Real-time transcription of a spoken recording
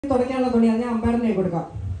തുടക്കാനുള്ള തുണി അത് ഞാൻ അമ്പയറിനെ കൊടുക്കാം.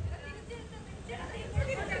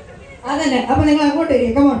 അതന്നെ. അപ്പൊ നിങ്ങൾ അങ്ങോട്ട്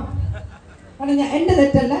വരിക. കമോൺ. കാരണം ഞാൻ എൻ്റെ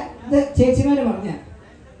തെറ്റല്ല, ഇത് ചേച്ചിമാര് പറഞ്ഞ.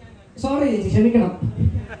 സോറി ചേച്ചി, ക്ഷമിക്കണം.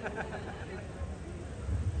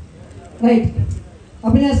 റൈറ്റ്.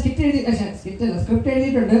 അപ്പൊ ഞാൻ സ്ക്രിപ്റ്റ്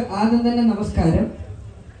എഴുതിയിട്ടുണ്ട്. ആദ്യം തന്നെ നമസ്കാരം.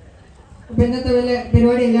 അപ്പൊ ഇന്നത്തെ വലിയ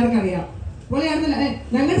പരിപാടി എല്ലാവർക്കും അറിയാം. പൊളിയായിരുന്നല്ലേ?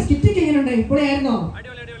 ഞങ്ങൾ സ്കിറ്റൊക്കെ എങ്ങനെയുണ്ട്? പൊളിയായിരുന്നോ?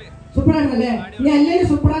 സൂപ്പറായിരുന്നല്ലേ? ഞാൻ എല്ലാവരും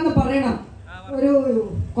സൂപ്പറാന്ന് പറയണം. ഒരു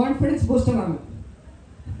കോൺഫിഡൻസ് ബൂസ്റ്ററാണ്.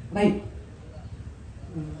 റൈറ്റ്.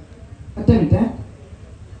 ഒറ്റ മിനിറ്റ്.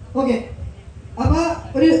 ഓക്കെ. അപ്പൊ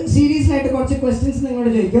ഒരു സീരീസ് ആയിട്ട് കുറച്ച് ക്വസ്റ്റ്യൻസ്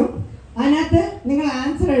നിങ്ങളോട് ചോദിക്കും. അതിനകത്ത് നിങ്ങൾ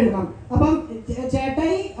ആൻസർ എഴുതണം. അപ്പം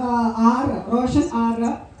ചേട്ടായി 6, റോഷൻ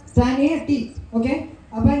 6, സാനിയ T. ഓക്കെ.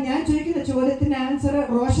 അപ്പൊ ഞാൻ ചോദിക്കുന്ന ചോദ്യത്തിന്റെ ആൻസർ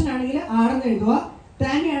റോഷൻ ആണെങ്കിൽ 6 എന്ന് എഴുതുക,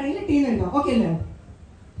 ടാനി ആണെങ്കിൽ T എന്ന് എഴുതുക. ഓക്കെ അല്ലേ?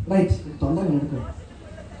 റൈറ്റ്. തൊണ്ടക്കെടുക്കുക.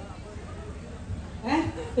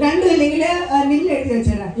 രണ്ടും ഇല്ലെങ്കിൽ നില്ല് എഴുതി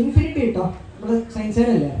വെച്ചേരാ. ഇൻഫിനിറ്റി കിട്ടോ, നമ്മള്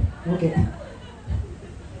സയൻസുകാരല്ലേ? ഓക്കെ.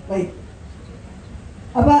 റൈറ്റ്.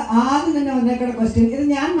 അപ്പൊ ആദ്യം തന്നെ വന്നേക്കണ ക്വസ്റ്റ്യൻ, ഇത്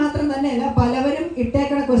ഞാൻ മാത്രം തന്നെയല്ല, പലവരും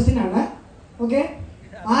ഇട്ടേക്കണ ക്വസ്റ്റ്യൻ ആണ്. ഓക്കെ.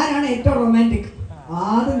 ആരാണ് ഏറ്റവും റൊമാൻറ്റിക്?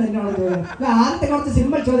 ആദ്യം തന്നെ ഉള്ള ചോദ്യം. ആദ്യത്തെ കുറച്ച്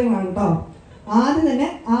സിമ്പിൾ ചോദ്യങ്ങളാണ് കേട്ടോ. ആദ്യം തന്നെ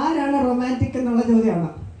ആരാണ് റൊമാൻറ്റിക് എന്നുള്ള ചോദ്യമാണ്.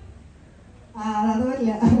 അത്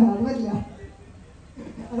പറ്റില്ല.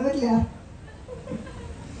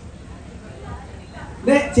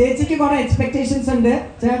 ചേച്ചിക്ക് കുറെ എക്സ്പെക്ടേഷൻസ് ഉണ്ട്,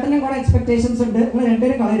 ചേട്ടനും കുറെ എക്സ്പെക്ടേഷൻസ് ഉണ്ട്. നിങ്ങൾ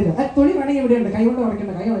രണ്ടുപേരും കളയരുത്. തുണി വേണമെങ്കിൽ ഇവിടെ ഉണ്ട്, കൈ കൊണ്ട്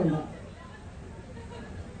ഉടക്കണ്ട, കൈ കളയണ്ട.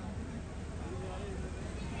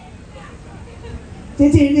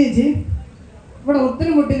 ചേച്ചി എഴുതി. ചേച്ചി ഇവിടെ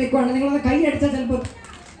ഒത്തിരി മുട്ടി നിൽക്കുവാണ്. നിങ്ങളത് കൈ അടിച്ചാൽ ചിലപ്പോ.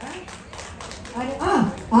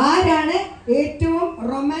 ആരാണ് ഏറ്റവും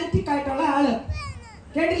റൊമാൻറ്റിക് ആയിട്ടുള്ള ആള്?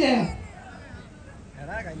 കേട്ടില്ലേ?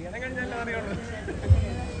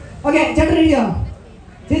 ഓക്കെ. ചേട്ടൻ എഴുതിയോ?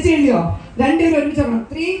 ചേച്ചി എഴുതിയോ? രണ്ടുപേരും ഒരുമിച്ച്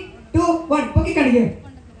 3, 2, 1 പൊക്കി കാണിക്കേ.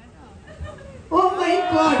 Oh my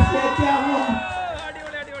God.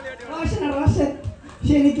 റോഷൻ പക്ഷെ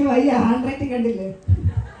എനിക്ക് വയ്യ, ഹാൻഡ് റൈറ്റിംഗ് കണ്ടില്ലേ?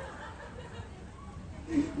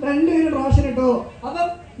 രണ്ടുപേരും റോഷൻ ഇട്ടോ. അപ്പം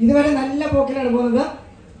ഇതുവരെ നല്ല പോക്കിലാണ് പോകുന്നത്.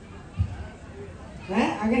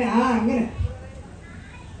 അങ്ങനെ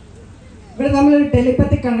ഇവിടെ തമ്മിലൊരു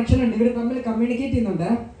ടെലിപ്പത്തിക് കണക്ഷൻ ഉണ്ട്. ഇവർ തമ്മിൽ കമ്മ്യൂണിക്കേറ്റ് ചെയ്യുന്നുണ്ട്.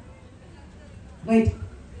 റൈറ്റ്.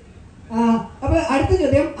 അപ്പൊ അടുത്ത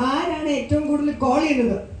ചോദ്യം, ആരാണ് ഏറ്റവും കൂടുതൽ കോൾ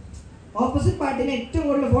ചെയ്യുന്നത്? ഓപ്പോസിറ്റ് പാർട്ടിന് ഏറ്റവും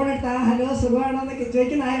കൂടുതൽ ഫോൺ എടുത്താൽ ഹലോ സുഖമാണോ എന്നൊക്കെ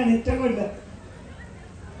ചോദിക്കുന്ന ആരാണ് ഏറ്റവും കൂടുതൽ?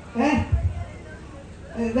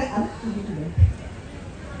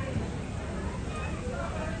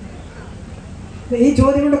 ഈ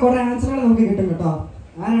ചോദ്യം കൊണ്ട് കുറെ ആൻസറുകൾ നമുക്ക് കിട്ടും കേട്ടോ.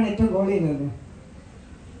 ആരാണ് ഏറ്റവും കോൾ ചെയ്യുന്നത്?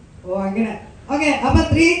 ഓ അങ്ങനെ. ഓക്കെ. അപ്പൊ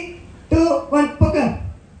 3, 2, 1 പൊക്ക്.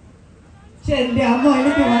 ശരി അമ്മ,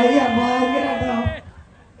 എനിക്ക് വയ്യ ഭയങ്കര കേട്ടോ.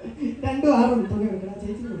 2, 6 തുണി കൊടുക്കണം.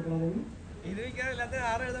 ചേച്ചി കൊടുക്കണം.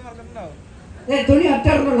 തുണി ഒറ്റ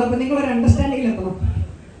ഇടണുള്ളൂ. അപ്പൊ നിങ്ങളൊരു അണ്ടർസ്റ്റാൻഡിങ്ങിൽ എത്തണം.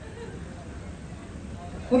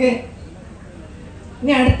 ഓക്കെ.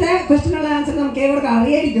 ഇനി അടുത്ത ക്വസ്റ്റ്യനുള്ള ആൻസർ നമുക്ക് ഏവർക്കും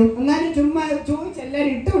അറിയായിരിക്കും. എന്നാലും ചുമ്മാ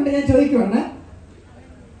ചോദിച്ചെല്ലാവരും ഇട്ടുകൊണ്ട് ഞാൻ ചോദിക്കുവാണ്.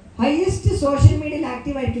 ഹയസ്റ്റ് സോഷ്യൽ മീഡിയയിൽ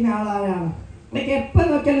ആക്റ്റീവ് ആയിരിക്കുന്ന ആളാരാണ്? ലൈക്ക് എപ്പോൾ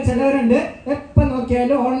നോക്കിയാലും, ചിലവരുണ്ട് എപ്പോൾ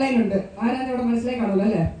നോക്കിയാലും ഓൺലൈൻ ഉണ്ട്. ആരാണ് ഇവിടെ മനസ്സിലായി കാണുമല്ലോ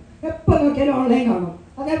അല്ലേ? എപ്പോൾ നോക്കിയാലും ഓൺലൈൻ കാണും.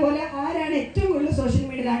 അതേപോലെ ആരാണ് ഏറ്റവും കൂടുതൽ സോഷ്യൽ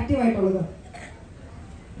മീഡിയയിൽ ആക്റ്റീവ് ആയിട്ടുള്ളത്?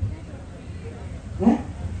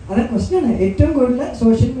 അത് ക്വസ്റ്റ്യൻ ആണ്. ഏറ്റവും കൂടുതൽ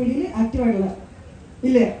സോഷ്യൽ മീഡിയയിൽ ആക്റ്റീവ് ആയിട്ടുള്ളത്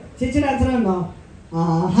ഇല്ലേ? ചേച്ചിയുടെ ആൻസർ ആണോ?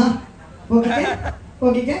 ആഹാ. ഓക്കെ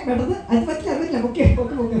പെട്ടെന്ന്. അത് പറ്റില്ല. ഓക്കെ.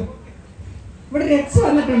 ഇവിടെ രക്സ്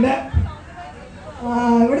വന്നിട്ടുണ്ട്.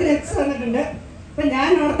 ഇപ്പൊ ഞാൻ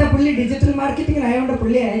ഓർത്ത പുള്ളി ഡിജിറ്റൽ മാർക്കറ്റിംഗിനായതുകൊണ്ട്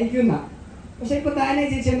പുള്ളി ആയിരിക്കുന്ന. പക്ഷെ ഇപ്പൊ താനേ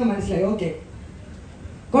ചേച്ചിയൊന്ന് മനസ്സിലായി. ഓക്കെ,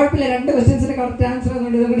 കുഴപ്പമില്ല. 2 ക്വസ്റ്റ്യൻസിന് കറക്റ്റ് ആൻസർ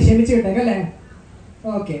എന്നുകൊണ്ട് നമ്മൾ ക്ഷമിച്ചു വിട്ടേക്കാം അല്ലേ?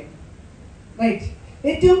 ഓക്കെ. റൈറ്റ്.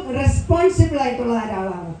 ഏറ്റവും റെസ്പോൺസിബിൾ ആയിട്ടുള്ള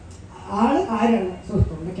ആരാളാണ്? ആരാണ്?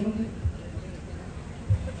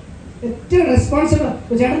 ഏറ്റവും റെസ്പോൺസിബിൾ.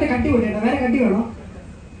 ചേട്ടൻ്റെ കട്ടി കൂട്ടിട്ടോ. വേറെ കട്ടി വേണോ?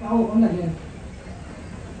 ഒന്നല്ലേ.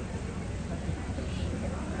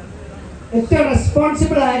 ഏറ്റവും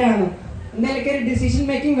റെസ്പോൺസിബിൾ ആരാണ്? എന്തെങ്കിലുമൊക്കെ ഒരു ഡിസിഷൻ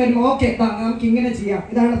മേക്കിംഗ് വരുമ്പോൾ ഓക്കെ നമുക്ക് ഇങ്ങനെ ചെയ്യാം,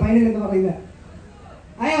 ഇതാണ് ഫൈനൽ എന്ന് പറയുന്നത്.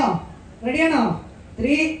 ആയോ? റെഡിയാണോ?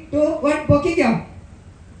 3, 2, 1 പൊക്കിക്കോ.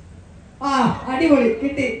 അടിപൊളി,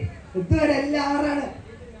 കിട്ടി. ഇതുവരെ എല്ലാം 6ആണ്.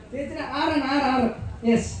 ചേച്ചിന് 6.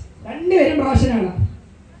 യെസ്. രണ്ടുപേരും റോഷനാണ്.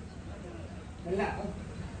 അല്ല,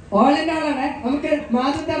 ഓൾ ആൻഡ് ഓൾ ആണ്. നമുക്ക്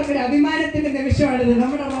മാതൃത്വർക്ക് ഒരു അഭിമാനത്തിന്റെ നിമിഷമാണിത്.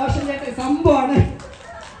 നമ്മുടെ റോഷൻ ചേട്ടൻ സംഭവമാണ്.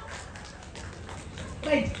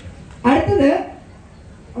 റൈറ്റ്. അടുത്തത്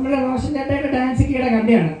നമ്മുടെ റോഷൻ ചേട്ടയുടെ ഡാൻസ് കീടെ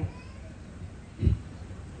കണ്ടയാണ്.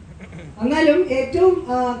 എന്നാലും ഏറ്റവും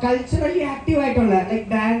കൾച്ചറലി ആക്റ്റീവ് ആയിട്ടുള്ള ലൈക്ക്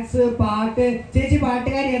ഡാൻസ്, പാട്ട്. ചേച്ചി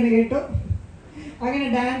പാട്ടുകാരിയാന്ന് കേട്ടു. അങ്ങനെ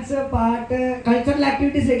ഡാൻസ്, പാട്ട്, കൾച്ചറൽ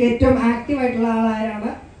ആക്ടിവിറ്റീസിലേക്ക് ഏറ്റവും ആക്റ്റീവ് ആയിട്ടുള്ള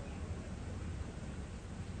ആളാരാണ്?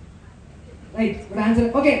 Right answer.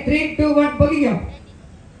 ഓക്കെ 3, 2, 1 പൊക്കിക്കോ.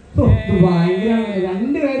 ഭയങ്കര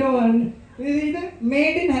രണ്ടുപേരും ഇത്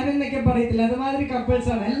മെയ്ഡ് ഇൻ ഹെവൻ എന്നൊക്കെ പറയത്തില്ല, അതുമാതിരി കപ്പിൾസ്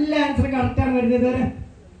ആണ്. എല്ലാ ആൻസറും കറക്റ്റ് ആണ് വരുന്നത്. ഇതുവരെ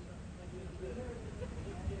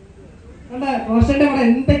റോഷന്റെ അവിടെ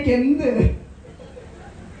എന്ത്.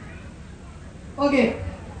 ഓക്കെ,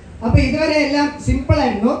 അപ്പൊ ഇതുവരെ എല്ലാം സിമ്പിൾ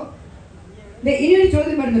ആയിരുന്നു. ഇനിയൊരു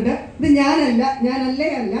ചോദ്യം വരുന്നുണ്ട്. ഇത് ഞാനല്ലേ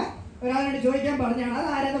അല്ല, ഒരാളോട് ചോദിക്കാൻ പറഞ്ഞാണ്, അത്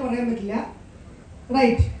ആരാന്ന് പറയാൻ പറ്റില്ല.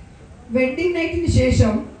 റൈറ്റ്, വെഡിങ് നൈറ്റിന്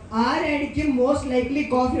ശേഷം ആരായിരിക്കും മോസ്റ്റ് ലൈക്ലി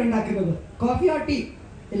കോഫി ഉണ്ടാക്കുന്നത്? കോഫി ഓർ ടീ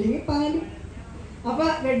അല്ലെങ്കിൽ പാല്? അപ്പൊ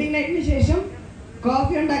വെഡിങ് നൈറ്റിന് ശേഷം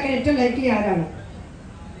കോഫി ഉണ്ടാക്കാൻ ഏറ്റവും ലൈക്ലി ആരാണ്?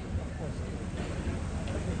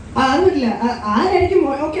 അതൊന്നുമില്ല, ആരായിരിക്കും?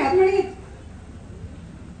 ഓക്കെ, അത് വേണമെങ്കിൽ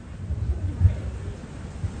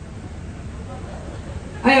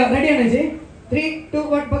അയ്യോ റെഡിയാണോ ചേച്ചി? 3, 2,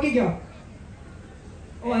 1 പൊക്കിക്കോ.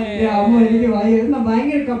 അമ്മ എനിക്ക്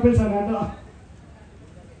ഭയങ്കര കപ്പിൾസ് ആണ് കേട്ടോ.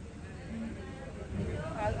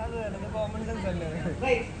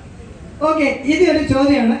 ഓക്കെ, ഇതൊരു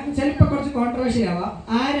ചോദ്യമാണ്, ചിലപ്പോ കുറച്ച് കോൺട്രവേഴ്സി ആവാം.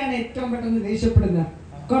 ആരാണ് ഏറ്റവും പെട്ടെന്ന് ദേഷ്യപ്പെടുന്നത്?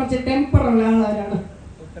 കുറച്ച് ടെമ്പർ ഉള്ള ആളാരാണ്?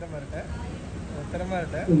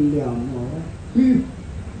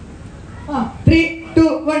 3, 2,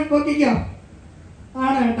 1 പൊക്കിക്കോ.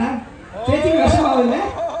 ആണോ കേട്ടാ? ചേച്ചിക്ക് വിഷമാവില്ലേ?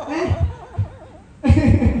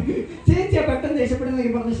 ചേച്ചിയാ പെട്ടെന്ന്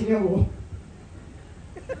ദേഷ്യപ്പെടുന്നതൊക്കെ പറഞ്ഞ് ശരിയാവോ?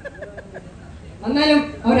 എന്നാലും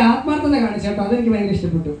അവർ ആത്മാർത്ഥത കാണിച്ചേട്ടോ, അതെനിക്ക് ഭയങ്കര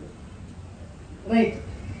ഇഷ്ടപ്പെട്ടു. Right,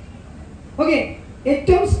 okay.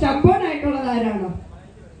 ഏറ്റവും സ്റ്റബേൺ ആയിട്ടുള്ളത് ആരാണോ?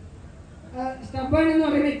 സ്റ്റബേൺ എന്ന്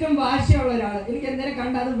പറയുമ്പോൾ ഏറ്റവും വാശിയുള്ള ഒരാൾ. എനിക്ക് എന്തെങ്കിലും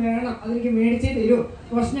കണ്ട അത് വേണം, അതെനിക്ക് മേടിച്ചേ തരൂ.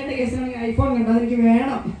 പ്രശ്നമായിട്ട് കേസിനാണെങ്കിൽ ഐഫോൺ കണ്ടോ, അതെനിക്ക്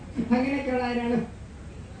വേണം, അങ്ങനെയൊക്കെയുള്ള ആരാണ്?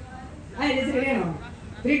 റെഡിയാണോ?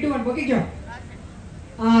 3, 2, 1 പൊക്കിക്കോ.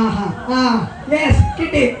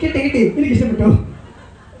 കിട്ടി, എനിക്ക് ഇഷ്ടപ്പെട്ടു.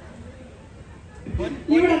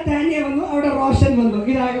 ഇവിടെ താനിയ വന്നു, അവിടെ റോഷൻ വന്നു,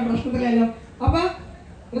 ഇതാകെ പ്രശ്നത്തിലല്ലോ. അപ്പൊ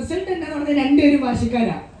റിസൾട്ട് എന്താന്ന് പറഞ്ഞാൽ രണ്ടുപേരും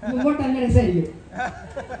വാശിക്കാരാ. മുമ്പോട്ട് നല്ല രസമായിരിക്കും.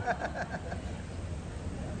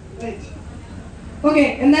 ഓക്കെ,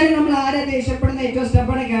 എന്നാലും നമ്മൾ ആരാ ദേഷ്യപ്പെടുന്ന ഏറ്റവും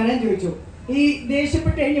സ്റ്റെപ്പാണ് ആരാൻ ചോദിച്ചു. ഈ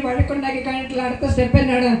ദേഷ്യപ്പെട്ട് കഴിഞ്ഞ് വഴക്കുണ്ടാക്കി കഴിഞ്ഞിട്ടുള്ള അടുത്ത സ്റ്റെപ്പ്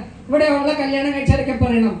എന്താണ്? ഇവിടെ ഉള്ള കല്യാണം കഴിച്ചാലൊക്കെ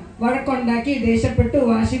പറയണം, വഴക്കുണ്ടാക്കി, ദേഷ്യപ്പെട്ടു,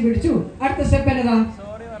 വാശി പിടിച്ചു. അടുത്ത സ്റ്റെപ്പ് എന്നതാ?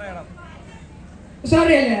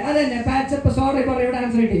 സോറി അല്ലേ? അതന്നെ, പാച്ചപ്പ്, സോറി പറയും. ഇവിടെ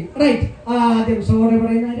ആൻസർ കിട്ടി. റൈറ്റ്, ആദ്യം സോറി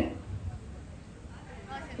പറയുന്നവര്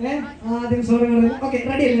ആദ്യം സോറി പറയുന്നത്. ഓക്കെ,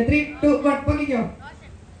 റെഡി അല്ലേ? 3, 2, 1 പൊക്കിക്കോ.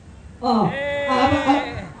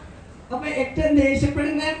 അപ്പൊ ഏറ്റവും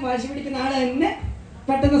ദേഷ്യപ്പെടുന്ന, വാശി പിടിക്കുന്ന ആള് തന്നെ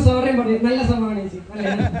പെട്ടെന്ന് സോറിയും പറയും. നല്ല സംഭവമാണ് ചേച്ചി.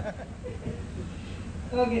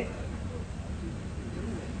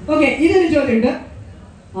 ഓക്കെ, ഇതൊരു ചോദ്യമുണ്ട്.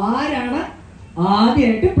 ആരാണ്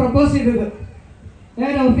ആദ്യമായിട്ട് പ്രപ്പോസ് ചെയ്തത്?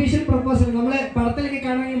 ഒരു ഒഫീഷ്യൽ പ്രപ്പോസൽ. നമ്മള് പടത്തിലൊക്കെ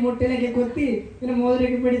കാണുമെങ്കിൽ മുട്ടിലൊക്കെ കൊത്തി, പിന്നെ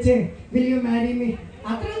മോതിരൊക്കെ പിടിച്ച് വിൽ യു മാരി മീ,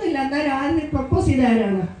 അത്രയൊന്നുമില്ല. എന്തായാലും ആദ്യം പ്രപ്പോസ് ചെയ്ത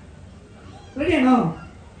ആരാണ്? റെഡിയാണോ?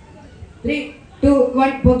 3, 2,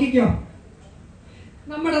 1 പൊക്കിക്കോ.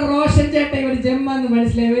 നമ്മുടെ റോഷൻ ചേട്ടൻ ഒരു ജെമ്മാന്ന്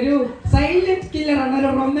മനസ്സിലായി, ഒരു സൈലന്റ് കില്ലറാണ്, ഒരു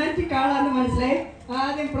റൊമാൻറ്റിക് ആളാന്ന് മനസ്സിലായി.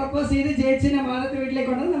 ആദ്യം പ്രപ്പോസ് ചെയ്ത് ചേച്ചിനെ മാനത്ത് വീട്ടിലേക്ക്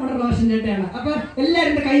കൊണ്ടത് നമ്മുടെ റോഷൻ ചേട്ടയാണ്. അപ്പൊ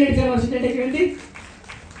എല്ലാവരും കൈ അടിച്ച റോഷൻ ചേട്ടയ്ക്ക് വേണ്ടി.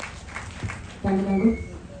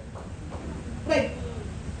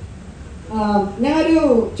 ഞാനൊരു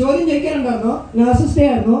ചോദ്യം ചോദിക്കാറുണ്ടായിരുന്നോ? നഴ്സസ് ഡേ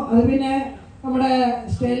ആയിരുന്നു, അത് പിന്നെ നമ്മുടെ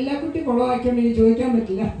സ്റ്റെല്ലാക്കുട്ടി കുളമാക്കിയോണ്ട് ഇനി ചോദിക്കാൻ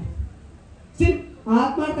പറ്റില്ല.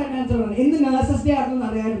 ആത്മാർത്ഥമായിട്ട് ആൻസർ പറഞ്ഞു. എന്ത് നഴ്സസ് ഡേ ആയിരുന്നു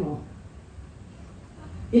അറിയാമായിരുന്നോ?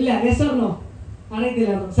 ഇല്ല, യെസറിനോ?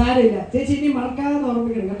 അറിയത്തില്ലായിരുന്നു. സാരമില്ല ചേച്ചി, ഇനി മറക്കാതെ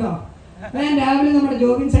ഓർമ്മിക്കണം കേട്ടോ. ഞാൻ രാവിലെ നമ്മുടെ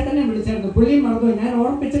ജോബിൻ ചേട്ടനെ വിളിച്ചായിരുന്നു, പുള്ളിയും മറന്നു. ഞാൻ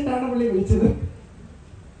ഓർമ്മിച്ചിട്ടാണ് പുള്ളി വിളിച്ചത്.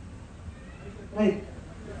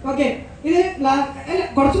 ഓക്കെ, ഇത്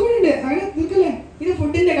കുറച്ചും കൂടി ഉണ്ട്, അങ്ങനെ നിൽക്കല്ലേ. ഇത്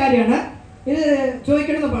ഫുഡിന്റെ കാര്യമാണ്, ഇത്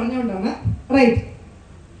ചോദിക്കണമെന്ന് പറഞ്ഞുകൊണ്ടാണ്. റൈറ്റ്,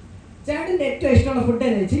 ചേട്ടന്റെ ഏറ്റവും ഇഷ്ടമുള്ള ഫുഡ്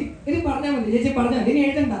ഏതാ ചേച്ചി? ഇത് പറഞ്ഞാൽ മതി ചേച്ചി, പറഞ്ഞാൽ മതി. ഇനി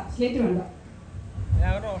എഴുതണ്ട, സ്ലേറ്റ് വേണ്ട.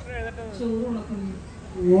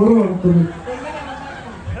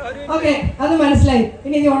 ഓക്കെ, അത് മനസ്സിലായി.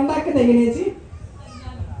 ഇനി ഇത് ഉണ്ടാക്കുന്നത് എങ്ങനെയാ ചേച്ചി?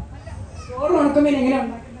 ചോറ് ഉണക്കുമ്പോൾ എങ്ങനെ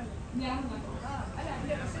ഉണ്ടാക്കുന്നത്?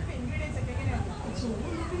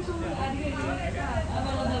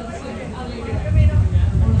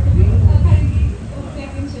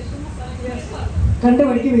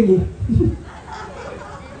 കണ്ടുപഠിക്കുമെങ്കിൽ.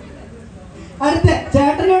 അടുത്ത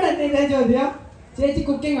ചേട്ടനോട് എന്നെ ഇതേ ചോദ്യം. ചേച്ചി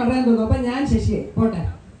കുക്കിംഗ് അറിയാൻ തോന്നുന്നു. അപ്പൊ ഞാൻ ശശിയെ പോട്ടെ.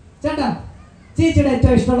 ചേട്ടാ, ചേച്ചിയുടെ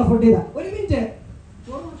ഏറ്റവും ഇഷ്ടമുള്ള ഫുഡ് ഇതാ. ഒരു മിനിറ്റ്,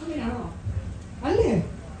 ചോറ് അല്ലേ?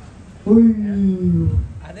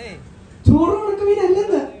 ചോറ് ഉണക്കമീൻ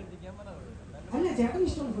അല്ലെന്ന്. അല്ല, ചേട്ടന്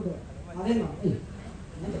ഇഷ്ടമുള്ള ഫുഡ് അതേന്നോ?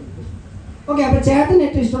 ഓക്കെ, അപ്പൊ ചേട്ടന്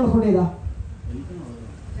ഏറ്റവും ഇഷ്ടമുള്ള ഫുഡ് ഏതാ?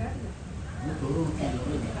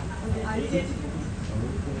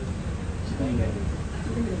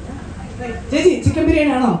 ചേച്ചി ചിക്കൻ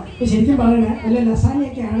ബിരിയാണി ആണോ? ശരിക്കും പറയണേ, അല്ല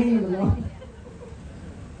ലസാനിയൊക്കെ ആണെങ്കിലുണ്ടല്ലോ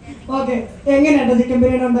ഓക്കെ, എങ്ങനെയാട്ടോ ചിക്കൻ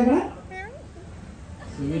ബിരിയാണി ഉണ്ടാക്കണേ?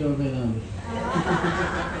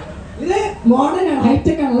 ഇത് മോഡേൺ ആണ്,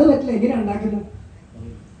 ഹൈടെക് ആണ്, അത് പറ്റില്ല. എങ്ങനെയാ ഉണ്ടാക്കുന്നത്?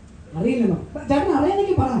 അറിയില്ലെന്നോ? ചേട്ടൻ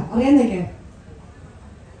അറിയാന്നൊക്കെ പറ, അറിയാന്നൊക്കെ.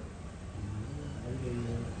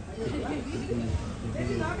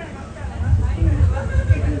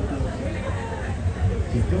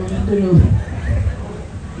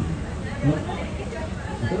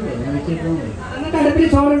 എന്നിട്ട് അടുപ്പിൽ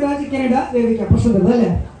ചോറിടുക, ചിക്കൻ ഇടുക, വേവിക്കുക, പ്രശ്നം അല്ലേ?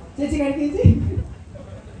 ചേച്ചി കഴിച്ചേച്ചി.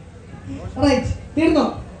 റൈറ്റ്, തീർന്നോ?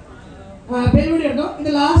 പരിപാടി എടുത്തോ. ഇത്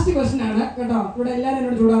ലാസ്റ്റ് ക്വസ്റ്റ്യൻ ആണ് കേട്ടോ. ഇവിടെ എല്ലാവരും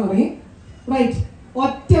എന്നോട് ചൂടാൻ തുടങ്ങി. റൈറ്റ്,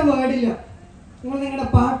 ഒറ്റ വേർഡിൽ നിങ്ങൾ നിങ്ങളുടെ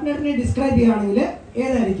പാർട്ട്ണറിനെ ഡിസ്ക്രൈബ് ചെയ്യുകയാണെങ്കിൽ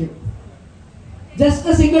ഏതായിരിക്കും? Just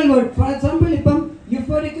A single word. For example, ഇപ്പം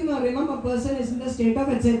യുഫോറിക് എന്ന് പറയുമ്പോൾ A person is in the state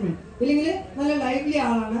of excitement, ഇല്ലെങ്കിൽ നല്ല ലൈവ്ലി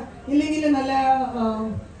ആളാണ്, ഇല്ലെങ്കിൽ നല്ല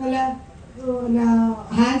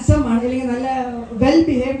ഹാൻസം ആണ്, അല്ലെങ്കിൽ നല്ല വെൽ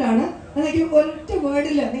ബിഹേവ്ഡ് ആണ് എന്നൊക്കെ ഒറ്റ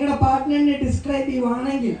വേർഡിൽ നിങ്ങളുടെ പാർട്ട്ണറിനെ ഡിസ്ക്രൈബ്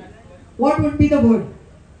ചെയ്യുവാണെങ്കിൽ what would be the word?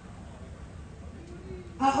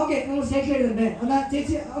 Okay, നിങ്ങൾ സ്റ്റേറ്റിൽ എഴുതണ്ടേ? എന്നാ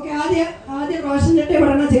ചേച്ചി. ഓക്കെ, ആദ്യം റോഷൻ ചേട്ടേ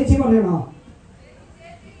പറയണോ ചേച്ചി പറയണോ?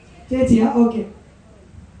 ചേച്ചിയാ? ഓക്കെ.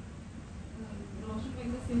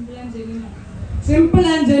 സിമ്പിൾ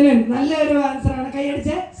ആൻഡ് ജെന്യൂൻ, നല്ലൊരു ആൻസർ ആണ്.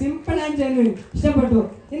 കൈയടിച്ച്. സിമ്പിൾ ആൻഡ് ജെന്യൂൻ, ഇഷ്ടപ്പെട്ടു.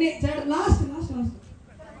 ഇനി ചേട്ടൻ ലാസ്റ്റ്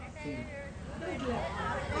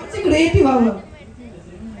കുറച്ച് ക്രിയേറ്റീവ് ആവുക.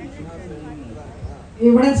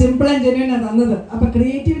 ഇവിടെ സിമ്പിൾ ആൻഡ് ജെന്യൂൻ ആണ് തന്നത്, അപ്പൊ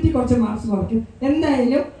ക്രിയേറ്റിവിറ്റി കുറച്ച് മാർക്സ് കുറയ്ക്കും.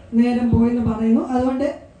 എന്തായാലും നേരം പോയെന്ന് പറയുന്നു. അതുകൊണ്ട്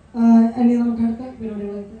ഇനി നമുക്ക് അടുത്ത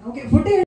പരിപാടികളായിട്ട്. Okay, food